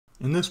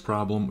In this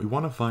problem, we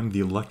want to find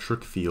the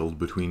electric field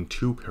between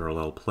two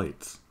parallel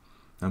plates.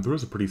 Now there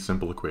is a pretty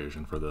simple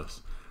equation for this.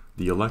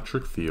 The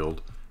electric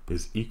field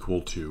is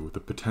equal to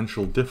the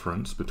potential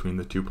difference between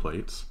the two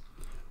plates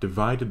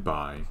divided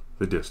by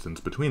the distance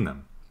between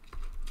them.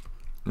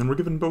 And we're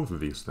given both of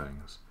these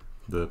things.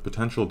 The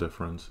potential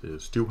difference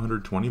is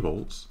 220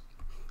 volts,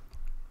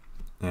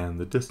 and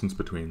the distance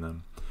between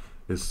them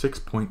is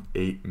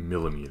 6.8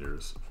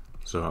 millimeters.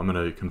 So I'm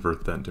going to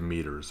convert that into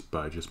meters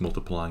by just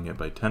multiplying it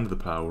by 10 to the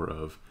power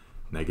of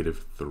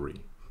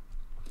 -3.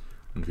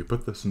 And if we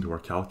put this into our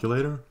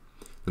calculator,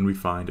 then we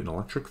find an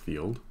electric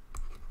field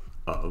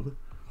of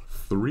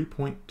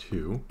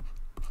 3.2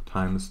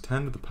 times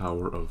 10 to the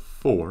power of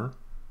 4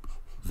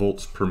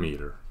 volts per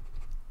meter.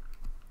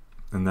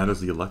 And that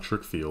is the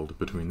electric field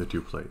between the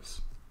two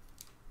plates.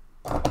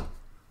 So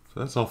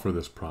that's all for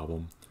this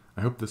problem.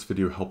 I hope this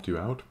video helped you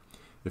out.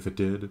 If it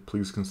did,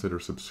 please consider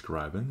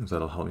subscribing, as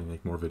that'll help me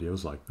make more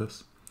videos like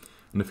this.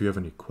 And if you have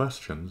any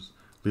questions,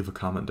 leave a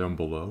comment down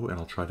below and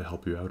I'll try to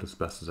help you out as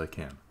best as I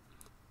can.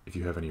 If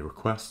you have any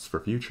requests for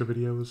future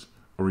videos,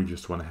 or you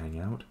just want to hang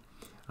out,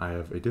 I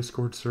have a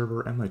Discord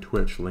server and my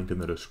Twitch linked in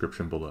the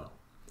description below,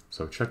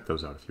 so check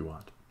those out if you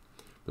want.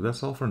 But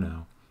that's all for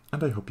now,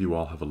 and I hope you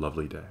all have a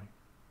lovely day.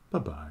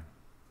 Bye-bye.